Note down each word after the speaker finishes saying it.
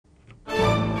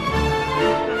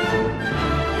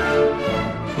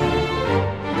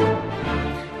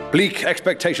Bleak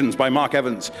Expectations by Mark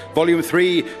Evans, Volume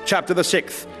 3, Chapter the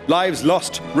 6th, Lives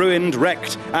Lost, Ruined,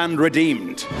 Wrecked, and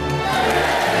Redeemed.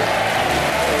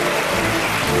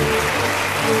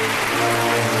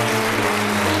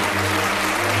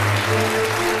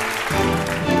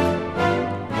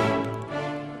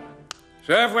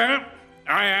 Sir, well,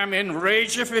 I am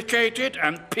enragificated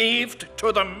and peeved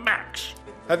to the max.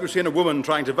 Have you seen a woman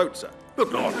trying to vote, sir?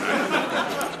 Good Lord,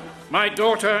 man. My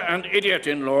daughter and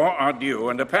idiot-in-law are due,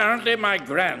 and apparently my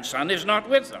grandson is not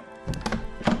with them.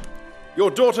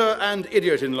 Your daughter and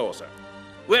idiot-in-law, sir.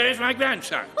 Where is my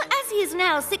grandson? Well, as he is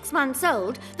now 6 months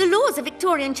old, the laws of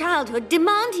Victorian childhood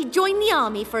demand he join the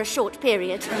army for a short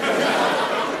period.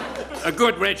 A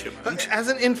good regiment. As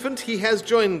an infant, he has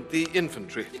joined the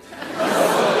infantry.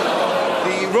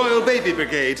 The Royal Baby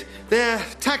Brigade. Their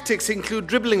tactics include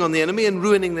dribbling on the enemy and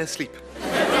ruining their sleep.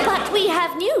 But we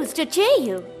have news to cheer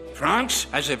you. France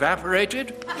has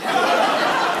evaporated?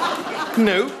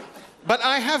 No, but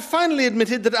I have finally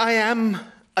admitted that I am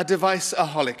a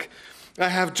device-aholic. I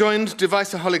have joined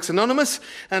Deviceaholics Anonymous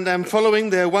and am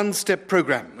following their one-step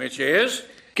program. Which is?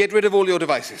 Get rid of all your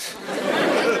devices.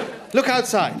 Look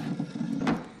outside.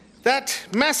 That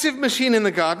massive machine in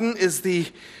the garden is the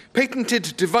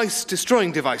patented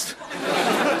device-destroying device.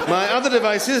 My other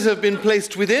devices have been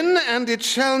placed within, and it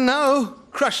shall now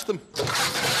crush them.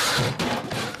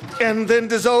 And then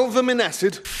dissolve them in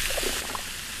acid.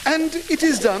 And it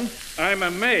is done. I'm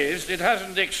amazed it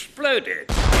hasn't exploded.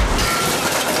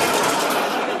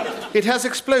 It has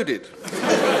exploded.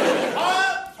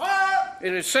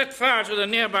 It has set fire to the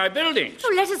nearby buildings.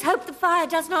 Oh, let us hope the fire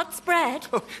does not spread.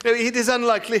 Oh, no, it is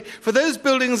unlikely, for those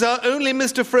buildings are only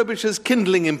Mr. Frobisher's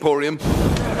kindling emporium,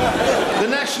 the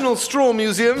National Straw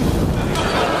Museum,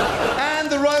 and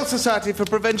the Royal Society for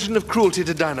Prevention of Cruelty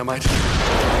to Dynamite.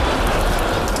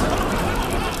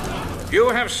 You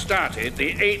have started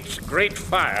the 8th Great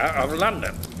Fire of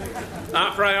London.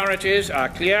 Our priorities are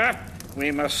clear.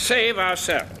 We must save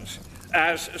ourselves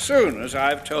as soon as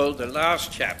I've told the last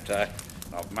chapter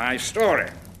of my story.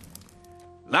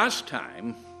 Last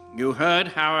time, you heard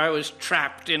how I was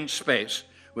trapped in space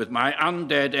with my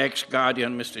undead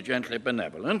ex-guardian, Mr. Gently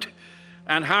Benevolent,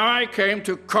 and how I came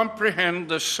to comprehend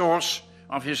the source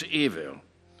of his evil.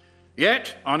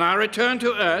 Yet, on our return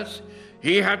to Earth,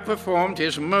 he had performed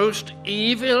his most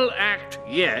evil act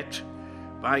yet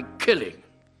by killing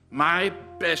my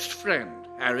best friend,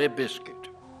 Harry Biscuit.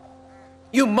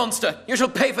 You monster! You shall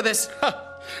pay for this! Ha!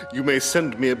 You may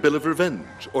send me a bill of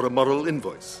revenge or a moral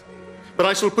invoice, but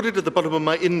I shall put it at the bottom of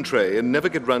my in-tray and never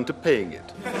get round to paying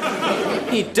it.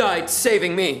 He died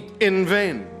saving me. In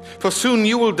vain, for soon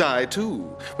you will die too,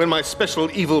 when my special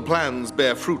evil plans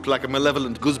bear fruit like a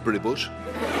malevolent gooseberry bush.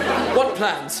 What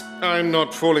plans? I'm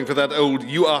not falling for that old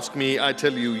you ask me, I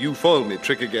tell you, you foil me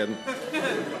trick again.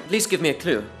 At least give me a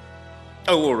clue.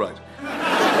 Oh, all right.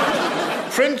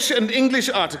 French and English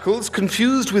articles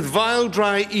confused with vile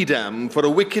dry Edam for a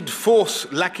wicked force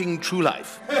lacking true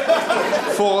life.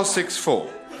 464.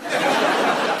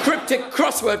 Cryptic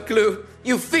crossword clue,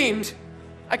 you fiend!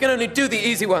 I can only do the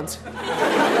easy ones.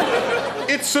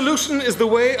 Its solution is the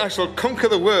way I shall conquer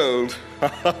the world.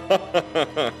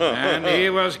 And he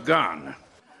was gone.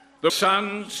 The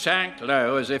sun sank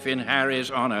low as if in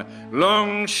Harry's honor.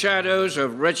 Long shadows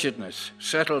of wretchedness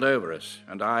settled over us,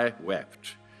 and I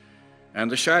wept. And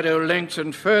the shadow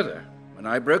lengthened further when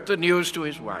I broke the news to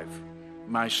his wife,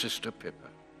 my sister Pippa.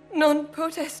 Non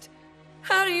potest.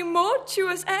 Harry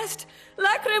mortuus est,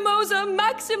 lacrimosa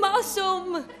maxima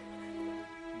sum.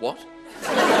 What?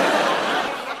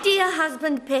 Dear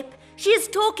husband Pip, she is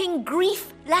talking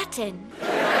grief Latin.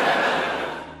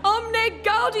 Omne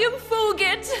gaudium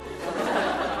fugit.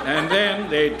 And then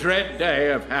the dread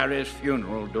day of Harry's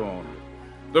funeral dawned.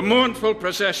 The mournful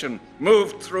procession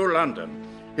moved through London,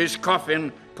 his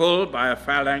coffin pulled by a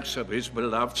phalanx of his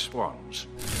beloved swans.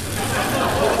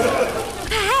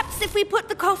 Perhaps if we put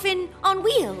the coffin on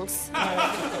wheels.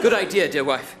 Good idea, dear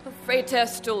wife. Frater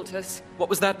stultus. What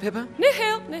was that, Pippa?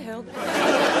 Nihil, nihil.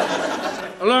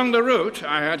 Along the route,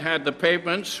 I had had the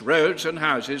pavements, roads, and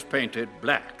houses painted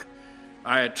black.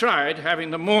 I had tried having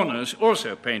the mourners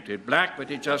also painted black,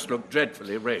 but it just looked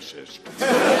dreadfully racist.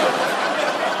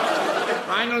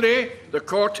 Finally, the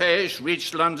cortege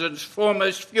reached London's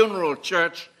foremost funeral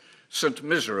church, St.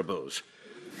 Miserable's.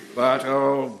 But,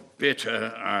 oh,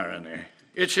 bitter irony.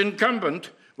 Its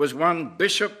incumbent was one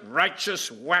Bishop Righteous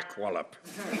Whackwallop,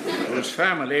 whose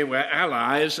family were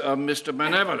allies of Mr.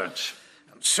 Benevolence.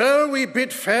 So we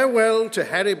bid farewell to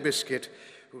Harry Biscuit,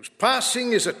 whose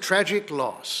passing is a tragic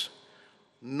loss.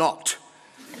 Not.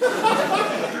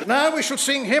 Now we shall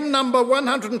sing hymn number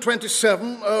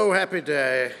 127, Oh Happy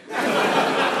Day.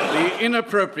 The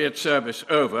inappropriate service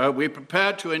over, we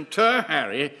prepared to inter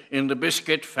Harry in the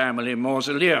Biscuit family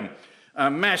mausoleum,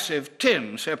 a massive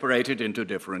tin separated into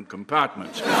different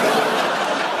compartments.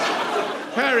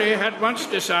 Harry had once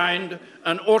designed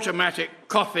an automatic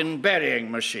coffin burying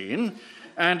machine,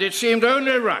 and it seemed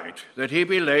only right that he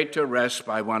be laid to rest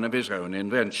by one of his own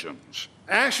inventions.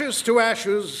 Ashes to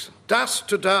ashes, dust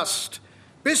to dust,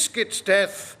 Biscuit's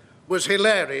death was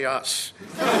hilarious.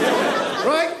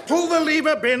 Right, pull the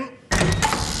lever, Bin.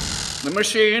 The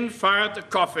machine fired the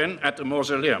coffin at the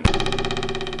mausoleum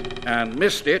and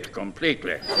missed it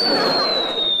completely.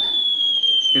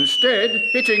 Instead,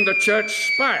 hitting the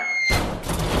church spire,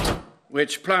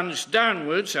 which plunged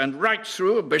downwards and right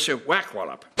through Bishop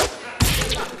Wackwallop.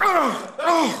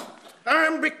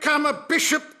 I'm become a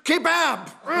Bishop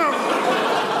Kebab.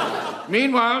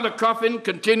 Meanwhile, the coffin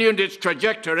continued its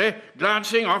trajectory,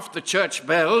 glancing off the church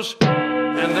bells,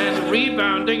 and then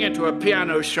rebounding into a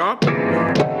piano shop,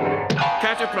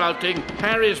 catapulting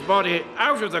Harry's body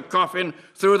out of the coffin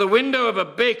through the window of a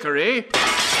bakery,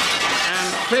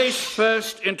 and face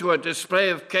first into a display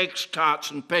of cakes,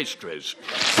 tarts, and pastries.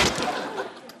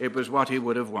 It was what he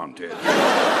would have wanted.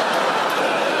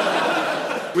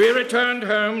 We returned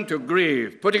home to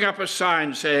grieve, putting up a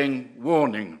sign saying,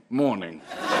 "Warning, mourning."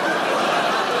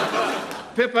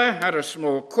 Pippa had a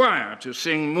small choir to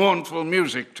sing mournful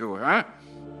music to her.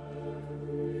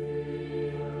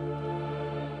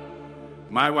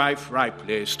 My wife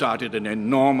rightly started an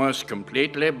enormous,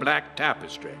 completely black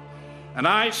tapestry, and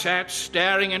I sat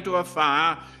staring into a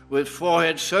fire with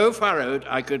forehead so furrowed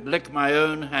I could lick my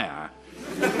own hair.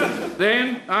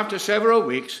 Then, after several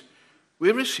weeks,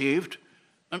 we received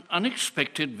an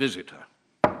unexpected visitor.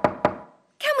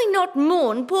 Can we not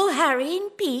mourn poor Harry in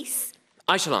peace?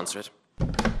 I shall answer it.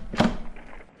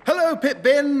 Hello,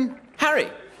 Pip-Bin. Harry!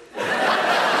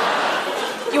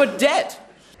 You are dead.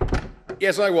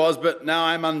 Yes, I was, but now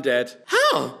I'm undead.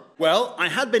 How? Well, I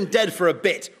had been dead for a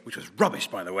bit, which was rubbish,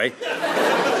 by the way.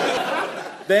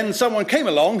 Then someone came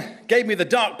along, gave me the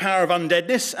dark power of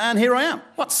undeadness, and here I am.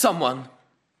 What someone?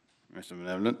 Mr.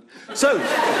 Benevolent. So,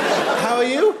 how are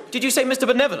you? Did you say Mr.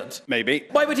 Benevolent? Maybe.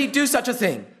 Why would he do such a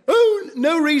thing? Oh,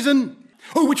 no reason.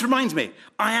 Oh, which reminds me,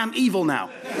 I am evil now.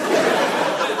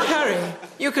 Harry,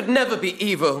 you could never be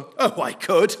evil. Oh, I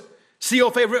could. See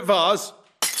your favourite vase?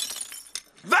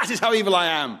 That is how evil I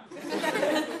am.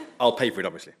 I'll pay for it,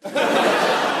 obviously.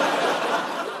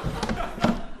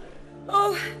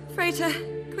 Oh, Frater,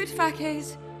 quid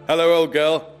faces. Hello, old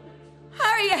girl.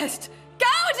 Harry est.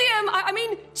 Gaudium! I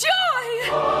mean, joy!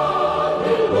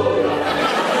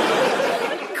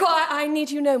 Quiet, I need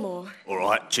you no more. All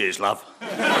right, cheers, love.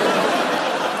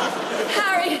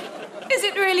 Harry, is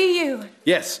it really you?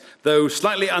 Yes, though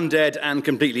slightly undead and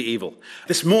completely evil.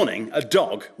 This morning, a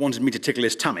dog wanted me to tickle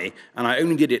his tummy, and I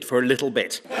only did it for a little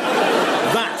bit.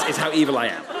 That is how evil I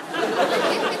am.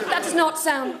 That does not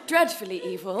sound dreadfully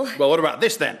evil. Well, what about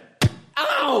this, then?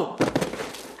 Ow!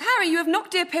 Harry, you have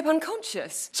knocked dear Pip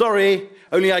unconscious. Sorry,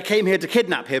 only I came here to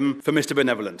kidnap him for Mr.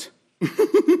 Benevolent.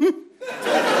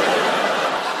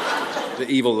 The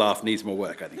evil laugh needs more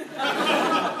work, I think.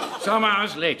 Some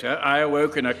hours later, I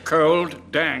awoke in a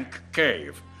cold, dank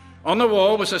cave. On the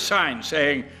wall was a sign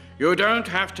saying, "You don't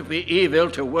have to be evil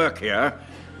to work here,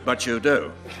 but you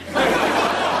do."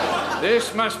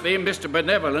 This must be Mr.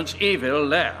 Benevolent's evil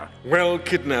lair. Well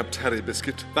kidnapped, Harry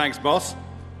Biscuit. Thanks, boss.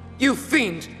 You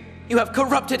fiend! You have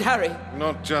corrupted Harry.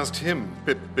 Not just him,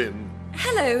 Pip-Bin.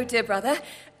 Hello, dear brother.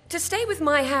 To stay with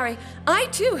my Harry, I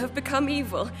too have become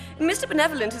evil. Mr.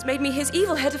 Benevolent has made me his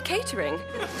evil head of catering.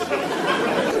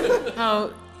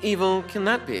 How evil can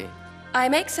that be? I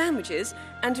make sandwiches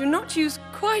and do not use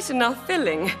quite enough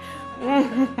filling.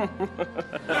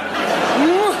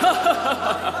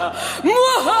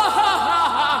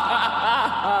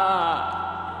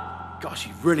 Gosh,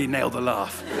 you really nailed the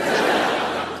laugh.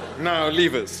 Now,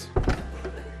 leave us.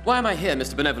 Why am I here,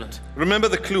 Mr. Benevolent? Remember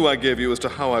the clue I gave you as to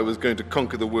how I was going to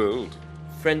conquer the world?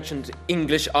 French and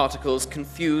English articles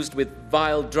confused with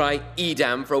vile, dry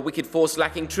Edam for a wicked force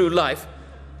lacking true life.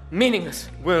 Meaningless.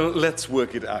 Well, let's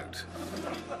work it out.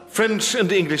 French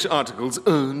and English articles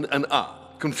un and a.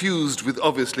 Confused with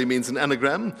obviously means an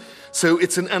anagram, so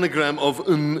it's an anagram of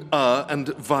un, a,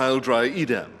 and vile, dry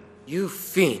Edam. You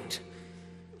fiend.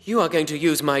 You are going to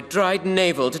use my dried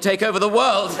navel to take over the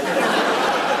world.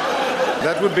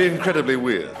 That would be incredibly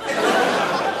weird.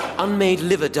 Unmade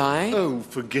liver dye? Oh,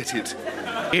 forget it.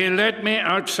 He led me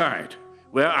outside,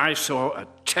 where I saw a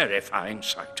terrifying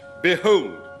sight.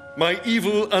 Behold, my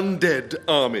evil undead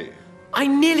army. I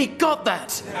nearly got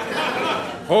that.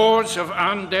 Hordes of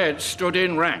undead stood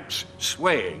in ranks,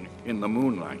 swaying in the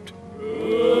moonlight.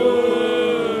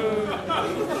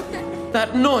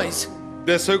 That noise.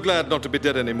 They're so glad not to be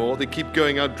dead anymore, they keep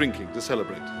going out drinking to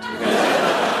celebrate.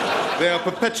 They are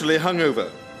perpetually hungover,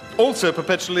 also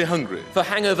perpetually hungry. For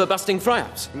hangover-busting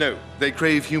fry-ups? No, they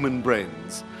crave human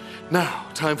brains. Now,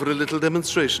 time for a little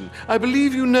demonstration. I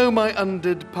believe you know my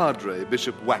undead padre,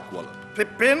 Bishop Whackwallop.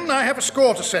 Pippin, I have a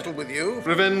score to settle with you.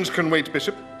 Revenge can wait,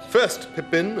 Bishop. First,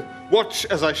 Pippin, watch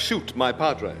as I shoot my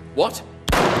padre. What?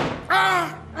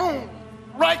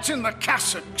 Right in the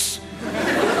cassocks.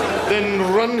 Then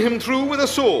run him through with a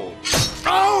sword.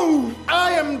 Oh,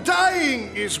 I am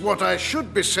dying, is what I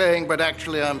should be saying, but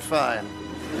actually I'm fine.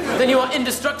 Then you are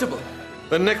indestructible.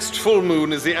 The next full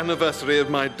moon is the anniversary of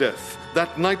my death.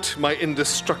 That night, my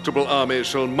indestructible army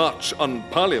shall march on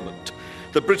Parliament.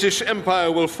 The British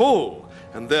Empire will fall,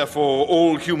 and therefore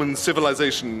all human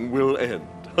civilization will end.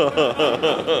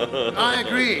 I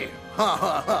agree.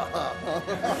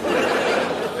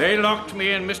 They locked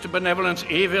me in Mr. Benevolent's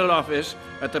evil office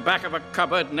at the back of a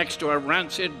cupboard next to a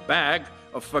rancid bag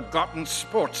of forgotten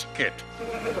sports kit.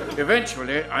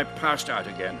 Eventually, I passed out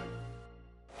again.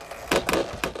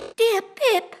 Dear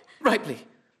Pip. Ripley,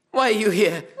 why are you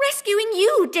here? Rescuing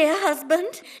you, dear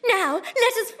husband. Now,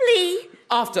 let us flee.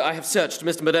 After I have searched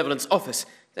Mr. Benevolent's office,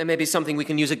 there may be something we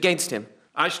can use against him.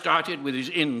 I started with his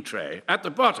in tray. At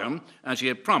the bottom, as he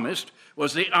had promised,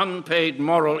 was the unpaid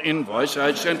moral invoice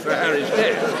I'd sent for Harry's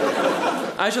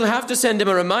death. I shall have to send him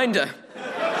a reminder.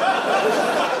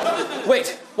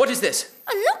 Wait, what is this?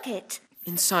 A locket.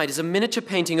 Inside is a miniature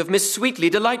painting of Miss Sweetly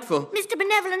Delightful. Mr.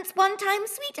 Benevolent's one-time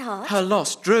sweetheart. Her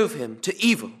loss drove him to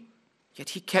evil.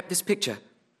 Yet he kept this picture.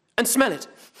 And smell it.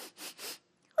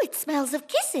 Oh, it smells of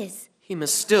kisses. He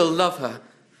must still love her.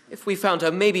 If we found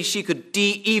her, maybe she could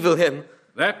de-evil him.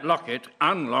 That locket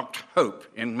unlocked hope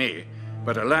in me.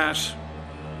 But alas,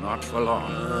 not for long.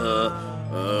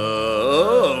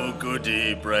 Oh,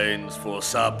 goody brains for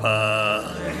supper.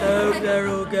 I hope they're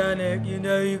organic. You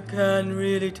know you can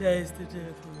really taste the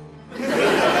difference.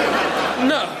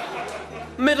 No!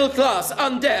 Middle class,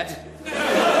 undead!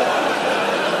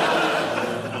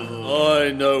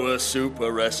 I know a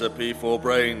super recipe for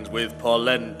brains with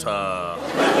polenta.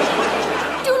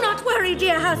 Do not worry,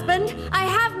 dear husband. I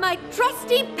have my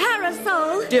trusty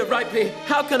parasol. Dear Ripley,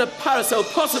 how can a parasol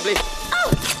possibly...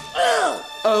 Oh!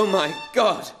 Oh my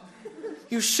God!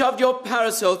 You shoved your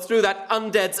parasol through that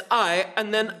undead's eye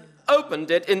and then opened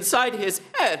it inside his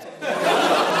head.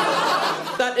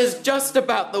 That is just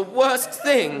about the worst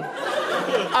thing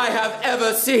I have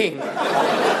ever seen.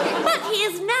 But he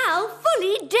is now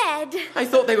fully dead. I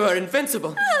thought they were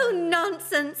invincible. Oh,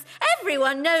 nonsense.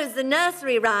 Everyone knows the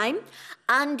nursery rhyme.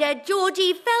 Undead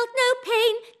Georgie felt no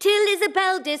pain till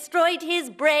Isabel destroyed his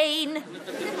brain.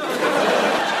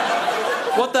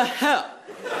 What the hell?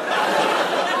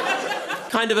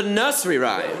 Kind of a nursery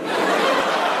rhyme.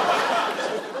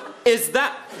 Is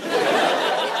that?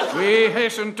 We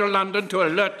hastened to London to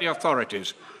alert the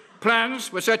authorities.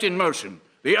 Plans were set in motion.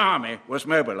 The army was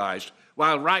mobilized,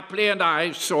 while Ripley and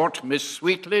I sought Miss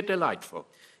Sweetly Delightful.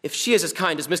 If she is as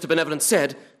kind as Mr. Benevolent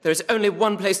said, there is only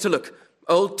one place to look.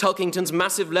 Old Tulkington's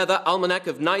massive leather almanac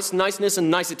of niceness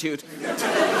and nicitude.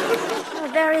 Oh,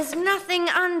 there is nothing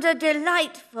under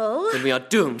delightful. Then we are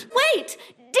doomed. Wait,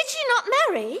 did she not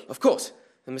marry? Of course,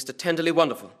 and Mr. Tenderly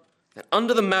Wonderful. And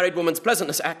under the Married Woman's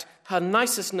Pleasantness Act, her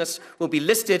nicest will be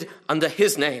listed under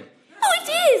his name. Oh, it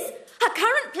is! Her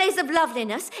current place of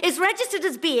loveliness is registered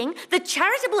as being the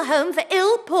charitable home for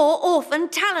ill, poor, orphan,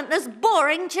 talentless,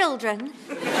 boring children.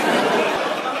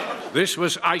 This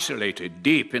was isolated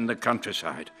deep in the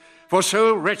countryside, for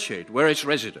so wretched were its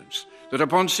residents that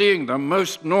upon seeing them,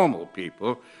 most normal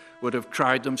people would have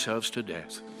cried themselves to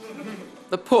death.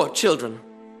 The poor children.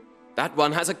 That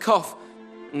one has a cough.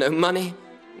 No money,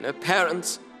 no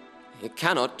parents. He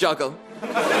cannot juggle.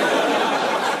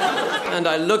 And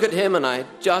I look at him and I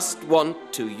just want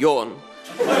to yawn.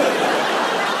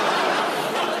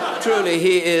 Truly,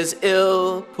 he is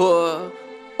ill, poor,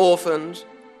 orphaned,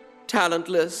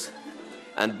 talentless,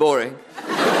 and boring.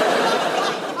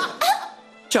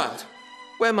 Child,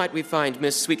 where might we find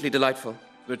Miss Sweetly Delightful?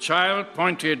 The child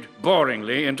pointed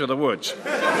boringly into the woods.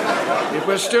 It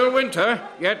was still winter,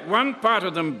 yet one part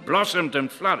of them blossomed and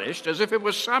flourished as if it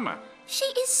was summer. She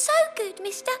is so good,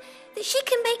 mister, that she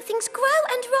can make things grow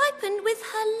and ripen with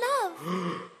her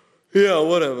love. Yeah,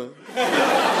 whatever.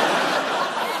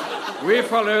 We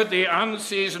followed the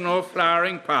unseasonal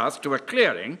flowering path to a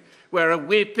clearing where a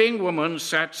weeping woman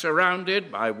sat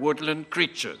surrounded by woodland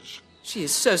creatures. She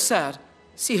is so sad.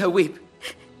 See her weep.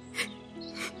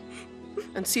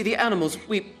 and see the animals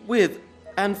weep with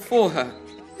and for her.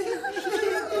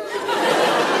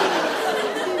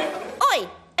 Oi,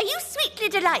 are you sweetly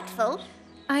delightful?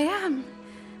 I am.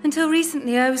 Until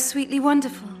recently, I was sweetly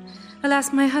wonderful.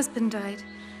 Alas, my husband died.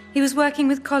 He was working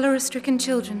with cholera-stricken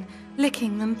children,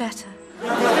 licking them better.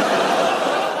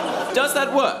 Does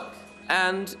that work?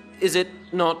 And is it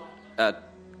not a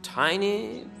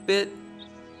tiny bit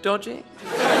dodgy?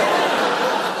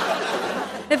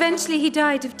 Eventually, he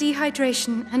died of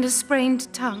dehydration and a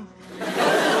sprained tongue.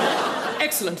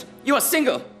 Excellent. You are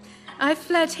single. I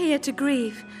fled here to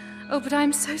grieve. Oh, but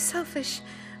I'm so selfish.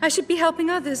 I should be helping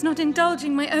others, not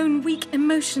indulging my own weak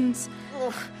emotions.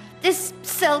 Oh, this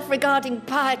self-regarding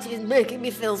piety is making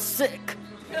me feel sick.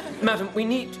 Madam, we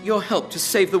need your help to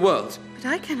save the world. But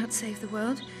I cannot save the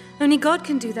world. Only God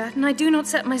can do that, and I do not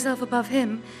set myself above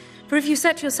him. For if you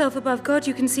set yourself above God,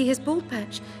 you can see his bald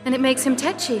patch, and it makes him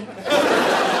tetchy.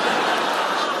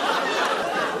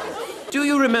 Do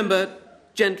you remember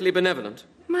Gently Benevolent?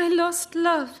 My lost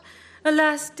love,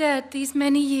 alas dead these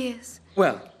many years.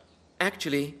 Well,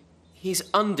 actually, he's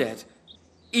undead,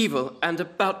 evil, and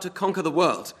about to conquer the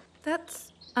world.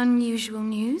 That's unusual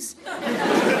news.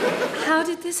 How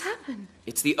did this happen?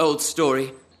 It's the old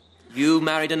story. You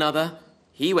married another,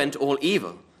 he went all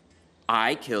evil.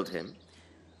 I killed him.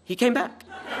 He came back.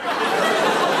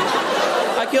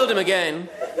 I killed him again.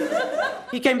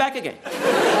 He came back again.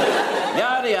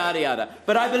 Yada, yada, yada.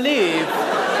 But I believe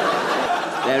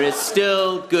there is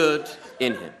still good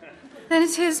in him. Then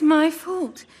it is my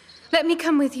fault. Let me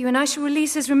come with you, and I shall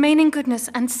release his remaining goodness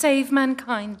and save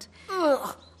mankind.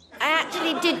 Ugh. I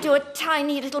actually did do a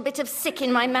tiny little bit of sick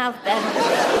in my mouth then.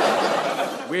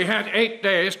 We had 8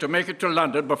 days to make it to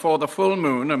London before the full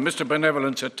moon and Mr.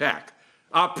 Benevolent's attack.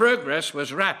 Our progress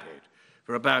was rapid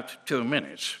for about 2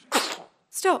 minutes.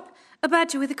 Stop. A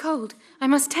badger with a cold. I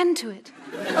must tend to it.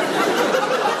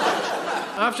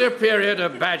 After a period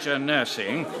of badger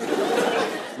nursing,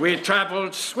 we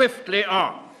travelled swiftly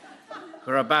on.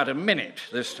 For about a minute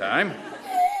this time.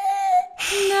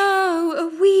 No, a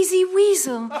wheezy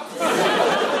weasel.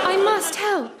 I must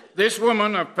help. This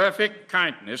woman of perfect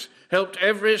kindness helped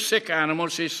every sick animal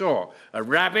she saw. A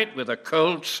rabbit with a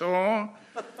cold sore,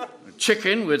 a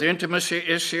chicken with intimacy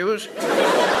issues,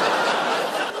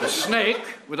 a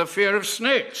snake with a fear of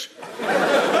snakes.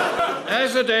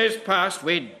 As the days passed,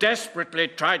 we desperately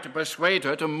tried to persuade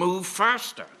her to move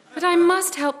faster. But I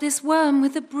must help this worm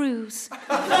with a bruise.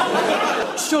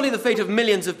 Surely the fate of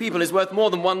millions of people is worth more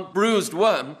than one bruised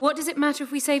worm. What does it matter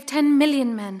if we save 10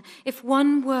 million men if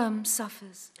one worm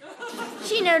suffers?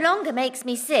 She no longer makes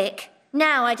me sick.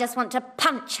 Now I just want to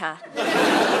punch her.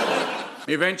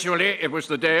 Eventually, it was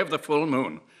the day of the full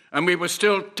moon, and we were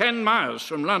still 10 miles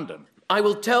from London. I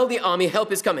will tell the army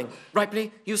help is coming.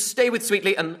 Ripley, you stay with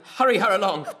Sweetly and hurry her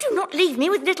along. Oh, do not leave me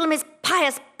with little Miss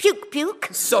Pious Puke.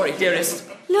 Sorry, dearest.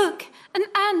 Look, an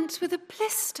ant with a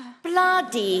blister.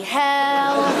 Bloody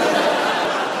hell.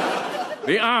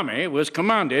 The army was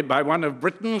commanded by one of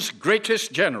Britain's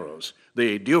greatest generals,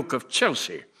 the Duke of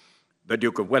Chelsea, the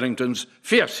Duke of Wellington's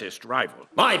fiercest rival.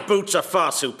 My boots are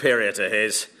far superior to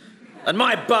his, and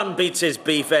my bun beats his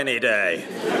beef any day.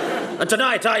 And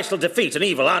tonight I shall defeat an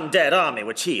evil undead army,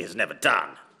 which he has never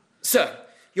done. Sir,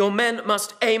 your men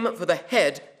must aim for the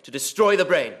head to destroy the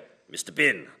brain. Mr.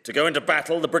 Bin, to go into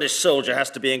battle, the British soldier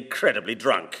has to be incredibly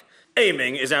drunk.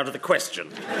 Aiming is out of the question.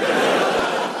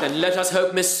 Then let us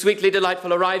hope Miss Sweetly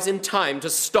Delightful arrives in time to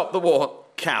stop the war.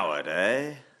 Coward,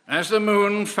 eh? As the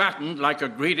moon fattened like a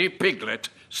greedy piglet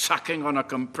sucking on a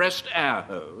compressed air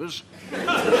hose,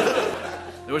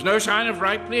 there was no sign of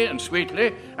Ripley and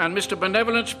Sweetly, and Mr.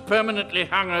 Benevolent's permanently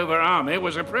hungover army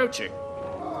was approaching.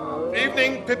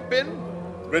 Evening, Pippin.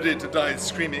 Ready to die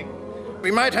screaming?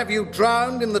 We might have you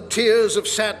drowned in the tears of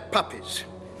sad puppies,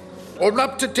 or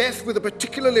rubbed to death with a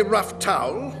particularly rough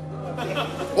towel,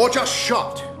 or just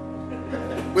shot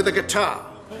with a guitar.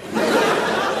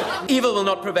 Evil will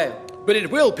not prevail. But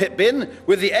it will, Pip-Bin,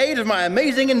 with the aid of my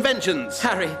amazing inventions.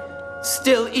 Harry,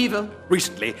 still evil?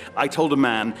 Recently, I told a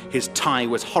man his tie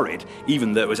was horrid,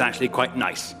 even though it was actually quite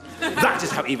nice. That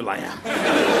is how evil I am.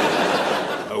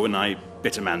 Oh, and I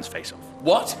bit a man's face off.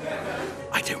 What?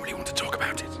 I don't really want to talk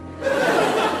about it.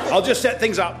 I'll just set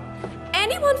things up.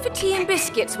 Anyone for tea and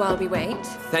biscuits while we wait?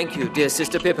 Thank you, dear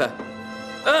Sister Pippa.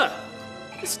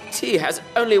 This tea has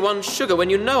only one sugar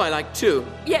when you know I like two.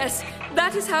 Yes,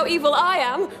 that is how evil I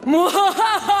am.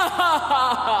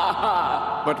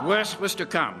 But worse was to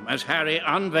come as Harry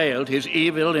unveiled his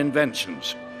evil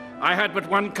inventions. I had but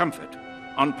one comfort.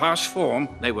 On past form,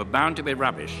 they were bound to be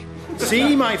rubbish.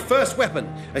 See my first weapon,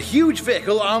 a huge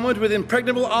vehicle armoured with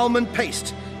impregnable almond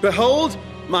paste. Behold,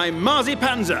 my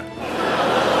Marzipanzer.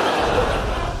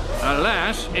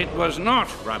 Alas, it was not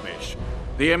rubbish.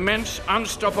 The immense,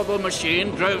 unstoppable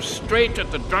machine drove straight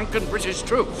at the drunken British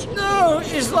troops. No,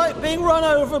 it's like being run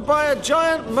over by a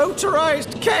giant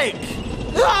motorized cake.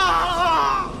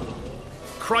 Ah!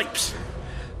 Cripes.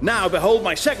 Now behold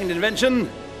my second invention,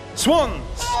 swans.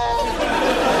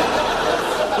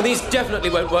 Well, these definitely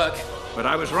won't work. But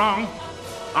I was wrong.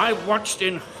 I watched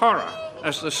in horror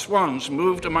as the swans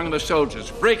moved among the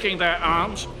soldiers, breaking their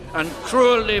arms and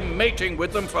cruelly mating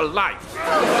with them for life.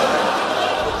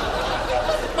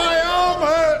 My arm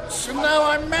hurts, and now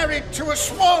I'm married to a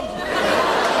swan.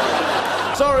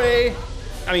 Sorry.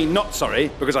 I mean, not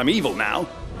sorry, because I'm evil now.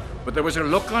 But there was a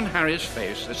look on Harry's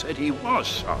face that said he was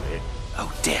sorry.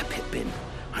 Oh dear, Pippin.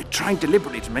 I tried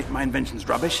deliberately to make my inventions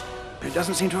rubbish, but it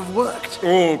doesn't seem to have worked.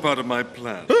 All part of my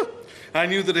plan. I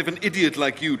knew that if an idiot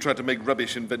like you tried to make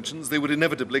rubbish inventions, they would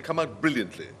inevitably come out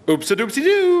brilliantly.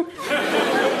 Oops-a-doopsie-doo!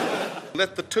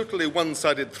 Let the totally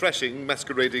one-sided thrashing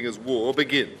masquerading as war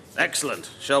begin. Excellent.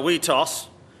 Shall we toss?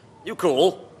 You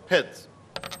call? Heads.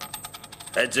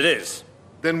 Heads it is.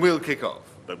 Then we'll kick off.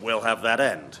 But we'll have that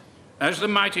end. As the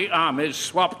mighty armies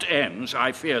swapped ends,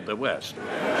 I feared the worst.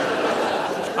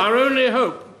 Our only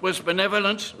hope was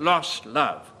Benevolent's lost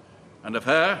love, and of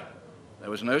her, there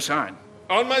was no sign.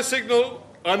 On my signal,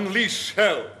 unleash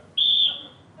hell.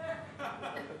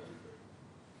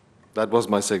 That was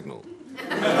my signal.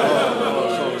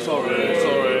 Sorry.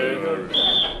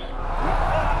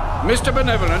 Mr.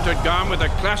 Benevolent had gone with a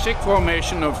classic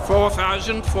formation of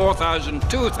 4,000, 4,000,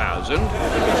 2,000,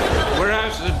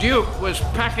 whereas the Duke was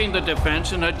packing the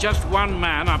defence and had just one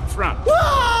man up front.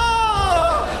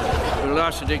 Who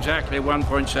lasted exactly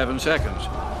 1.7 seconds.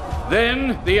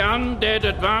 Then the undead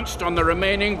advanced on the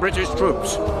remaining British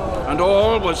troops, and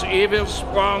all was evil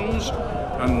swans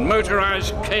and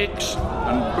motorized cakes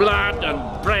and blood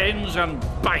and brains and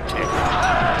biting.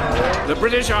 The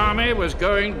British army was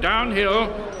going downhill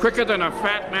quicker than a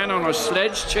fat man on a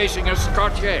sledge chasing a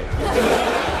Scottier.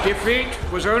 Defeat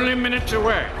was only minutes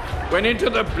away when into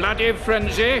the bloody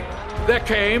frenzy there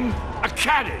came a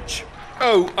carriage.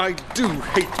 Oh, I do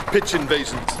hate pitch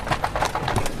invasions.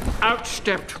 Out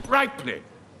stepped Ripley,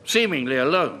 seemingly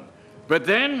alone. But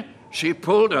then she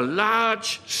pulled a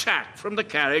large sack from the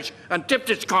carriage and tipped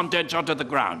its contents onto the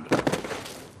ground.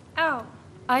 Ow.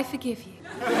 I forgive you.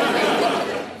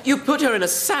 You put her in a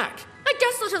sack. I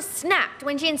just sort of snapped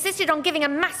when she insisted on giving a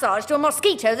massage to a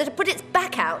mosquito that had put its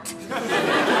back out.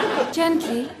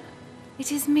 Gently.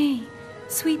 It is me.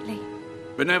 Sweetly.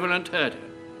 Benevolent heard her.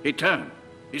 He turned.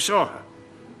 He saw her.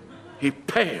 He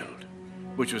paled,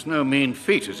 which was no mean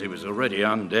feat as he was already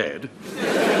undead.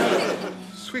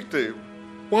 Sweetly,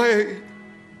 why...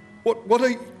 What are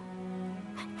you...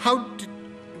 How did...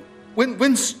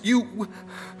 Whence you...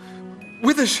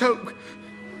 Whither shall...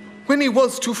 When he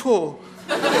was to fall?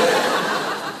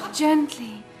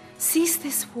 Gently. Cease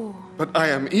this war. But I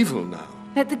am evil now.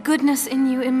 Let the goodness in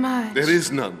you emerge. There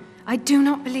is none. I do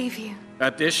not believe you.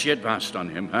 At this, she advanced on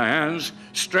him, her hands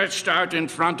stretched out in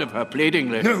front of her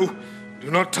pleadingly. No,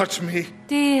 do not touch me.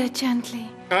 Dear, gently.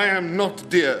 I am not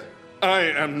dear. I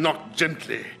am not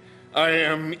gently. I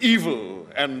am evil,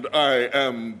 and I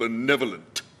am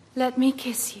benevolent. Let me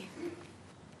kiss you.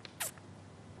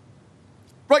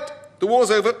 Right, the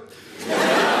war's over.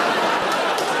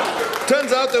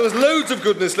 Turns out there was loads of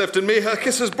goodness left in me. Her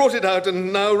kiss has brought it out,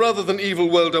 and now, rather than evil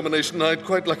world domination, I'd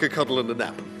quite like a cuddle and a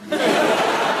nap.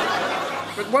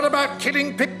 But what about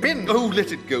killing Pippin? Oh,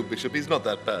 let it go, Bishop. He's not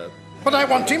that bad. But I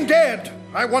want him dead.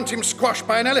 I want him squashed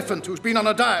by an elephant who's been on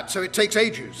a diet, so it takes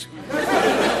ages.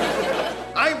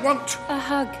 I want... A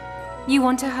hug. You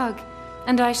want a hug,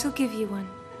 and I shall give you one.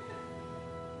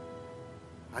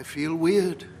 I feel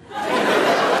weird.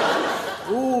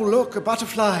 Oh, look, a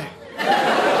butterfly.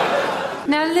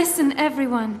 Now listen,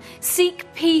 everyone. Seek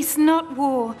peace, not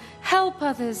war. Help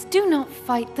others. Do not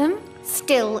fight them.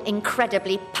 Still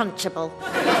incredibly punchable.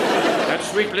 At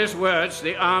Sweetley's words,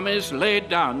 the armies laid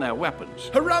down their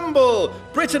weapons. Harumble!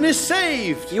 Britain is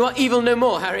saved! You are evil no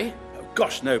more, Harry. Oh,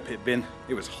 gosh, no, Pippin.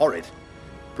 It was horrid.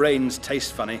 Brains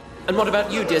taste funny. And what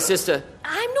about you, dear sister?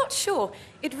 I'm not sure.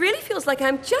 It really feels like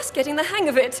I'm just getting the hang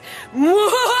of it.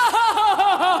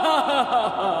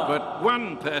 But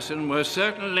one person was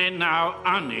certainly now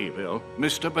unevil,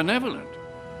 Mr. Benevolent.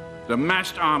 The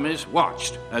massed armies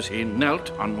watched as he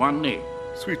knelt on one knee.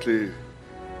 Sweetly,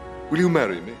 will you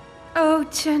marry me? Oh,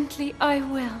 gently, I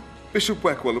will. Bishop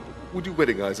Wackwell, would you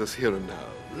wedding-eyes us here and now?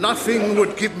 Nothing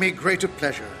would give me greater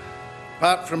pleasure,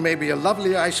 apart from maybe a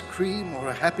lovely ice cream or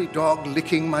a happy dog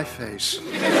licking my face.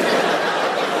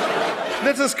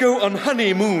 Let us go on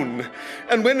honeymoon,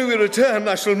 and when we return,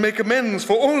 I shall make amends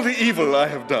for all the evil I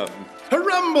have done.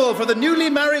 Hurrumble for the newly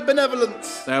married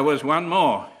benevolence. There was one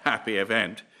more happy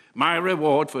event. My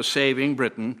reward for saving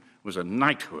Britain was a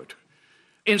knighthood.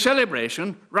 In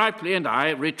celebration, Ripley and I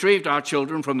retrieved our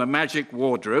children from the magic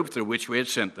wardrobe through which we had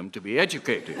sent them to be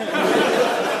educated.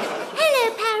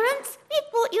 Hello, parents.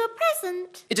 We've brought you a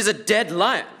present. It is a dead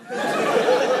lion.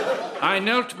 I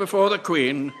knelt before the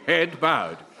Queen, head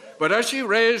bowed. But as she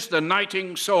raised the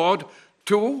knighting sword,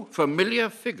 two familiar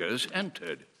figures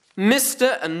entered.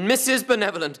 Mr. and Mrs.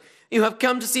 Benevolent, you have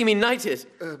come to see me knighted.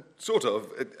 Sort of.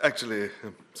 Actually,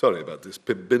 sorry about this,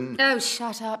 Pippin. Oh,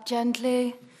 shut up,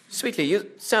 gently. Sweetly, you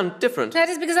sound different. That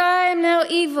is because I am now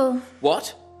evil.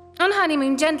 What? On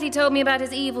honeymoon, Gently told me about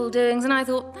his evil doings, and I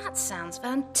thought, that sounds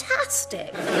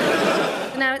fantastic.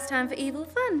 But now it's time for evil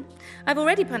fun. I've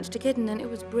already punched a kitten, and it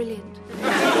was brilliant.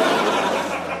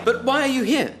 But why are you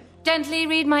here? Gently,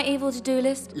 read my evil to-do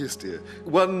list. Yes, dear.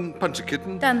 1, punch a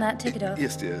kitten. Done that, take it off.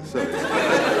 Yes, dear, sorry.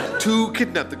 2,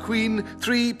 kidnap the Queen.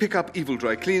 3, pick up evil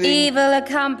dry cleaning. Evil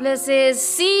accomplices,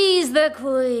 seize the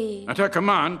Queen. At her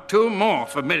command, two more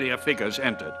familiar figures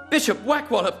entered. Bishop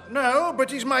Whackwallop. No, but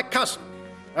he's my cousin.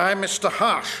 I'm Mr.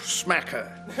 Harsh Smacker.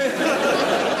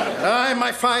 And I and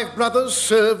my 5 brothers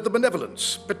serve the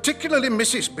benevolence, particularly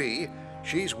Mrs. B.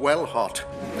 She's well hot.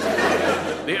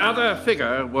 The other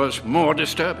figure was more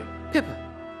disturbing. Pippa,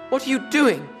 what are you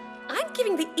doing? I'm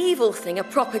giving the evil thing a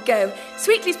proper go.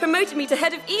 Sweetly's promoted me to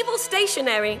head of evil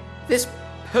stationery. This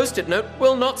post-it note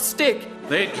will not stick.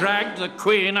 They dragged the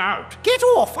Queen out. Get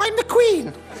off! I'm the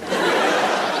Queen!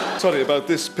 Sorry about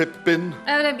this, Pippin.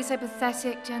 Oh, don't be so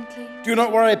pathetic, Gently. Do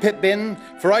not worry, Pip-Bin,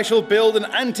 for I shall build an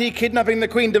anti-kidnapping the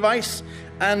Queen device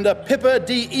and a Pippa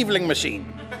de-eviling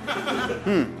machine.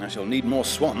 I shall need more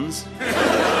swans.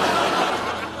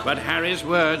 But Harry's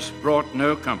words brought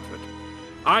no comfort.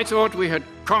 I thought we had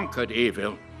conquered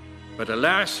evil, but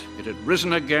alas, it had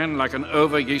risen again like an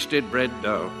over-yeasted bread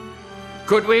dough.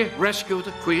 Could we rescue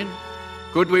the Queen?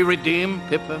 Could we redeem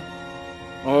Pippa?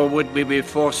 Or would we be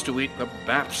forced to eat the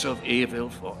baps of evil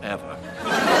forever?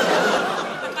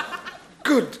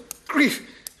 Good grief.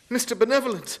 Mr.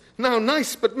 Benevolent, now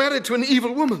nice but married to an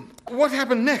evil woman. What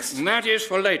happened next? And that is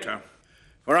for later,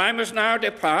 for I must now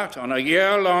depart on a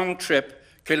year-long trip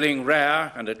killing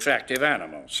rare and attractive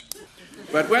animals.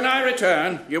 But when I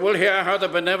return, you will hear how the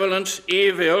benevolence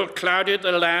evil clouded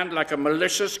the land like a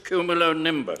malicious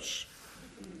cumulonimbus,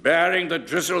 bearing the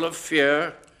drizzle of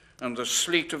fear and the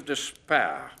sleet of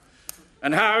despair,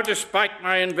 and how, despite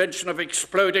my invention of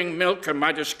exploding milk and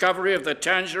my discovery of the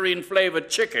tangerine-flavoured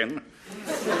chicken,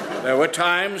 there were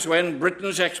times when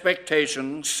Britain's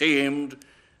expectations seemed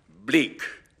bleak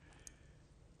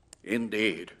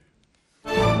indeed.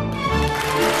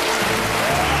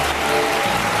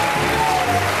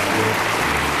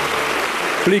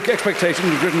 Bleak Expectations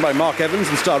was written by Mark Evans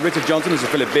and starred Richard Johnson as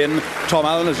Philip Bin, Tom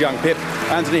Allen as young Pip,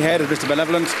 Anthony Head as Mr.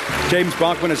 Benevolent, James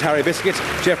Barkman as Harry Biscuit,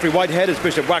 Geoffrey Whitehead as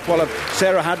Bishop Whackwallop,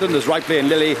 Sarah Hadland as Ripley and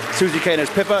Lily, Susie Kane as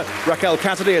Pippa, Raquel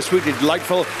Cassidy as Sweetly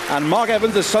Delightful, and Mark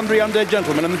Evans as Sundry Undead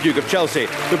Gentleman and the Duke of Chelsea.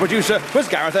 The producer was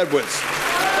Gareth Edwards.